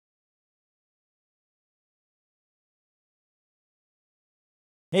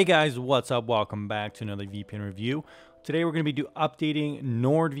Hey guys, what's up? Welcome back to another VPN review. Today we're going to be updating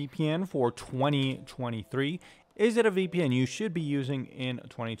NordVPN for 2023. Is it a VPN you should be using in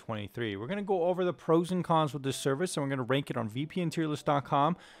 2023? We're going to go over the pros and cons with this service, and we're going to rank it on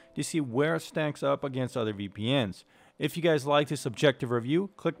VPNtierlist.com to see where it stacks up against other VPNs. If you guys like this objective review,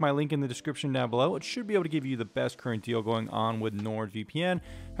 click my link in the description down below. It should be able to give you the best current deal going on with NordVPN.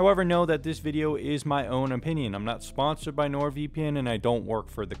 However, know that this video is my own opinion. I'm not sponsored by NordVPN and I don't work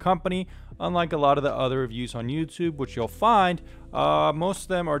for the company. Unlike a lot of the other reviews on YouTube, which you'll find, most of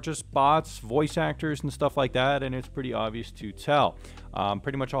them are just bots, voice actors, and stuff like that, and it's pretty obvious to tell.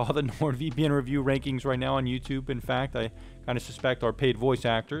 Pretty much all the NordVPN review rankings right now on YouTube, in fact, I kind of suspect are paid voice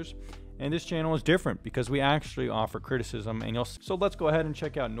actors. And this channel is different because we actually offer criticism. So let's go ahead and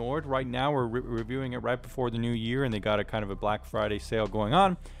check out Nord. Right now we're reviewing it right before the new year, and they got a kind of a Black Friday sale going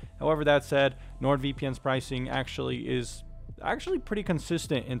on. However, that said, NordVPN's pricing is pretty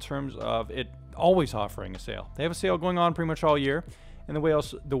consistent in terms of it always offering a sale. They have a sale going on pretty much all year. And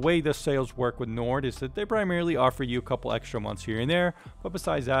the way the sales work with Nord is that they primarily offer you a couple extra months here and there, but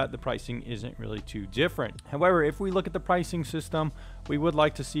besides that, the pricing isn't really too different. However, if we look at the pricing system, we would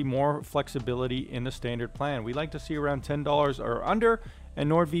like to see more flexibility in the standard plan. We like to see around $10 or under, and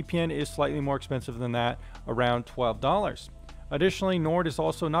NordVPN is slightly more expensive than that, around $12. Additionally, Nord is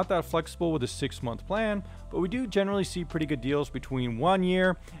also not that flexible with a 6-month plan, but we do generally see pretty good deals between 1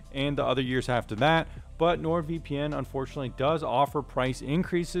 year and the other years after that. But NordVPN unfortunately does offer price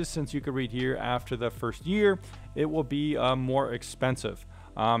increases, since you could read here after the first year, it will be more expensive.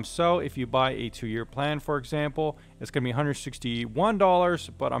 So if you buy a 2-year plan, for example, it's going to be $161,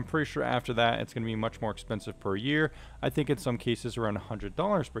 but I'm pretty sure after that it's going to be much more expensive per year. I think in some cases around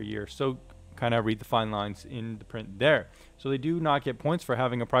 $100 per year. So kind of read the fine lines in the print there. So they do not get points for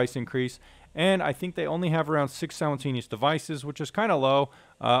having a price increase, and I think they only have around 6 simultaneous devices, which is kind of low.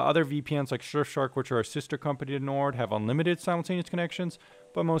 Other VPNs like Surfshark, which are a sister company to Nord, have unlimited simultaneous connections,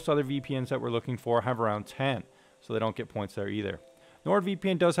 but most other VPNs that we're looking for have around 10, so they don't get points there either.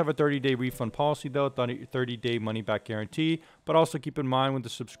 NordVPN does have a 30-day refund policy though, 30-day money-back guarantee, but also keep in mind when the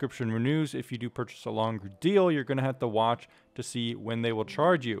subscription renews, if you do purchase a longer deal, you're going to have to watch to see when they will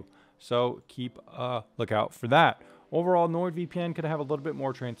charge you. So keep a lookout for that. Overall, NordVPN could have a little bit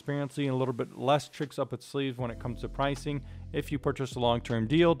more transparency and a little bit less tricks up its sleeves when it comes to pricing. If you purchase a long-term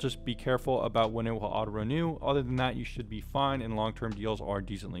deal, just be careful about when it will auto-renew. Other than that, you should be fine, and long-term deals are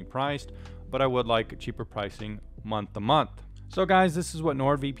decently priced, but I would like cheaper pricing month to month. So guys, this is what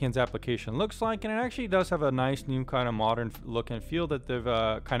NordVPN's application looks like, and it actually does have a nice new kind of modern look and feel that they've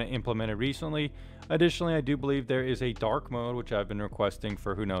kind of implemented recently. Additionally, I do believe there is a dark mode, which I've been requesting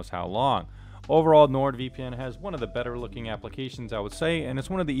for who knows how long. Overall, NordVPN has one of the better looking applications, I would say, and it's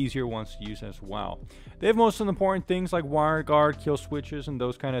one of the easier ones to use as well. They have most of the important things like WireGuard, kill switches, and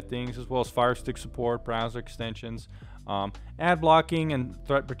those kind of things, as well as Fire Stick support, browser extensions, ad blocking and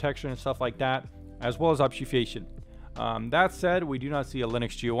threat protection and stuff like that, as well as obfuscation. That said, we do not see a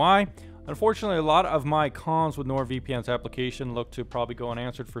Linux GUI. Unfortunately, a lot of my cons with NordVPN's application look to probably go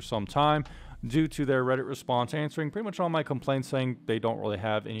unanswered for some time due to their Reddit response answering pretty much all my complaints, saying they don't really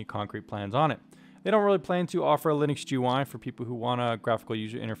have any concrete plans on it. They don't really plan to offer a Linux GUI for people who want a graphical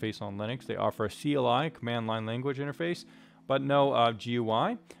user interface on Linux. They offer a CLI, command line language interface, but no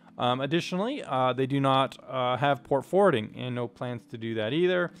GUI. Additionally, they do not have port forwarding, and no plans to do that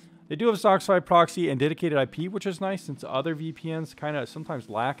either. They do have doxx proxy and dedicated IP, which is nice, since other VPNs kind of sometimes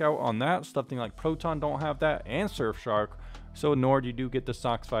lack out on that. Something like Proton don't have that, and Surfshark. So in Nord, you do get the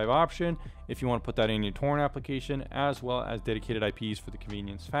doxx option if you want to put that in your torrent application, as well as dedicated IPs for the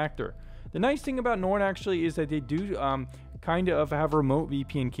convenience factor. The nice thing about Nord actually is that they do kind of have remote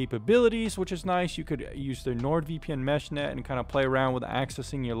VPN capabilities, which is nice. You could use their NordVPN mesh net and kind of play around with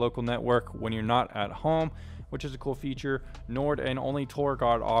accessing your local network when you're not at home, which is a cool feature. Nord and only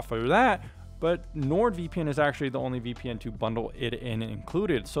TorGuard offer that, but NordVPN is actually the only VPN to bundle it in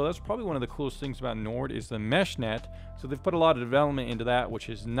included. So that's probably one of the coolest things about Nord is the mesh net. So they've put a lot of development into that, which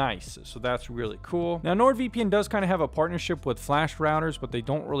is nice. So that's really cool. Now, NordVPN does kind of have a partnership with Flash routers, but they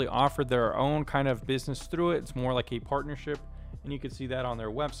don't really offer their own kind of business through it. It's more like a partnership, and you can see that on their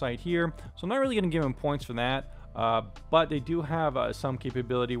website here. So I'm not really going to give them points for that, but they do have some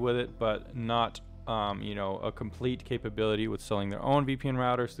capability with it, but not a complete capability with selling their own VPN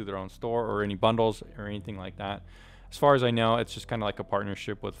routers through their own store or any bundles or anything like that. As far as I know, it's just kind of like a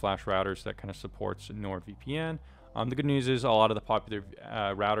partnership with Flash routers that kind of supports NordVPN. The good news is a lot of the popular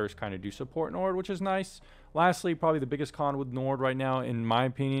routers kind of do support Nord, which is nice. Lastly, probably the biggest con with Nord right now, in my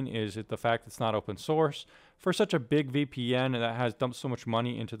opinion, is the fact it's not open source. for such a big VPN that has dumped so much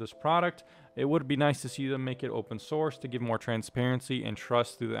money into this product, it would be nice to see them make it open source to give more transparency and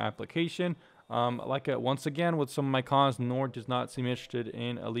trust through the application. Once again, with some of my cons, Nord does not seem interested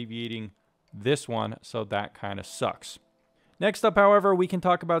in alleviating this one, so that kind of sucks. Next up, however, we can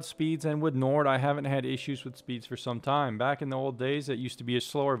talk about speeds, and with Nord, I haven't had issues with speeds for some time. Back in the old days, it used to be a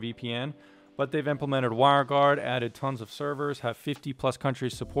slower VPN, but they've implemented WireGuard, added tons of servers, have 50 plus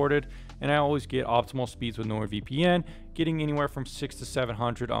countries supported, and I always get optimal speeds with NordVPN, getting anywhere from 600 to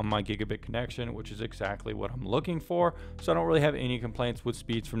 700 on my gigabit connection, which is exactly what I'm looking for. So I don't really have any complaints with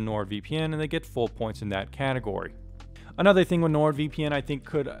speeds from NordVPN, and they get full points in that category. Another thing with NordVPN I think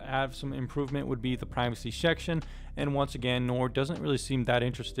could have some improvement would be the privacy section. And once again, Nord doesn't really seem that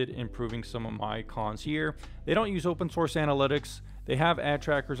interested in improving some of my cons here. They don't use open source analytics. They have ad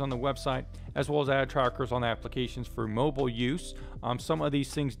trackers on the website, as well as ad trackers on the applications for mobile use. Some of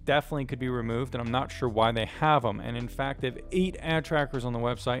these things definitely could be removed, and I'm not sure why they have them. And in fact, they have 8 ad trackers on the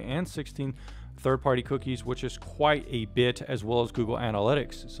website and 16 third-party cookies, which is quite a bit, as well as Google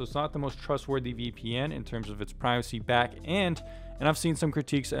Analytics. So it's not the most trustworthy VPN in terms of its privacy back end. And I've seen some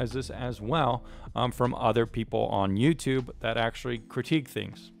critiques as this as well from other people on YouTube that actually critique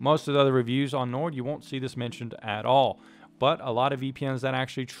things. Most of the other reviews on Nord, you won't see this mentioned at all. But a lot of VPNs that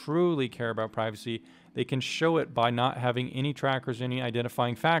actually truly care about privacy, they can show it by not having any trackers, any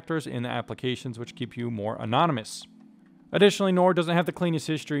identifying factors in the applications, which keep you more anonymous. Additionally, Nord doesn't have the cleanest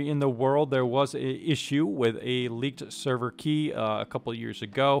history in the world. There was an issue with a leaked server key a couple of years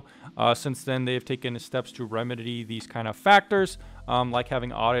ago. Since then, they've taken steps to remedy these kind of factors, like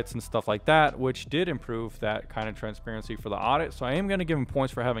having audits and stuff like that, which did improve that kind of transparency for the audit. So I am going to give them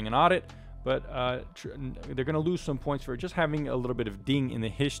points for having an audit, but they're going to lose some points for just having a little bit of ding in the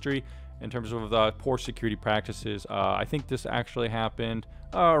history in terms of the poor security practices. I think this actually happened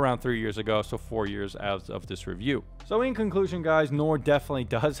around 3 years ago, so 4 years as of this review. So in conclusion, guys, Nord definitely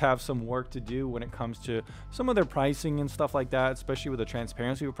does have some work to do when it comes to some of their pricing and stuff like that, especially with the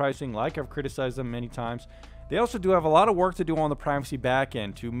transparency of pricing, like I've criticized them many times. They also do have a lot of work to do on the privacy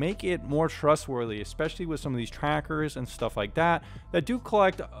backend to make it more trustworthy, especially with some of these trackers and stuff like that do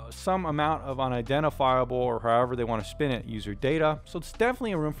collect some amount of unidentifiable, or however they want to spin it, user data. So it's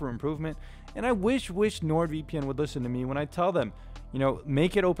definitely a room for improvement. And I wish NordVPN would listen to me when I tell them, you know,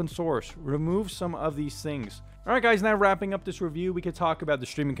 make it open source, remove some of these things. All right, guys, now wrapping up this review, we could talk about the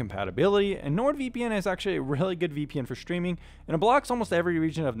streaming compatibility. And NordVPN is actually a really good VPN for streaming, and it blocks almost every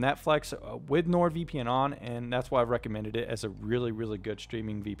region of Netflix with NordVPN on, and that's why I've recommended it as a really, really good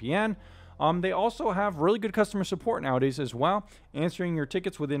streaming VPN. They also have really good customer support nowadays as well, answering your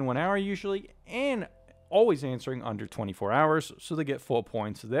tickets within 1 hour usually, and always answering under 24 hours, so they get full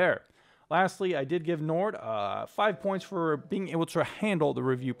points there. Lastly, I did give Nord 5 points for being able to handle the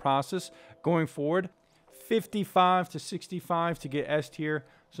review process going forward. 55 to 65 to get S tier.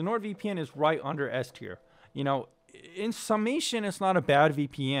 So NordVPN is right under S tier. You know, in summation, it's not a bad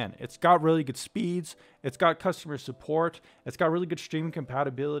VPN. It's got really good speeds. It's got customer support. It's got really good streaming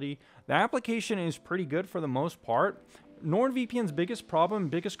compatibility. The application is pretty good for the most part. NordVPN's biggest problem,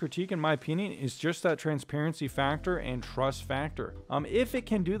 biggest critique in my opinion, is just that transparency factor and trust factor. If it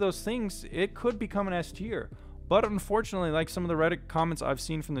can do those things, it could become an S tier. But unfortunately, like some of the Reddit comments I've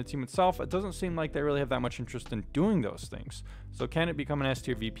seen from the team itself, it doesn't seem like they really have that much interest in doing those things. So can it become an S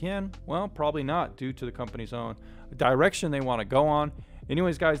tier VPN? Well, probably not, due to the company's own direction they want to go on.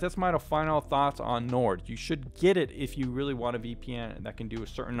 Anyways, guys, that's my final thoughts on Nord. You should get it if you really want a VPN that can do a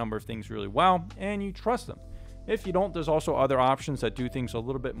certain number of things really well and you trust them. If you don't, there's also other options that do things a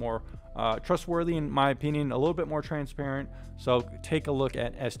little bit more trustworthy, in my opinion, a little bit more transparent. So take a look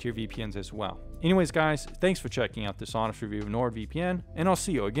at S-tier VPNs as well. Anyways, guys, thanks for checking out this honest review of NordVPN, and I'll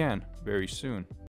see you again very soon.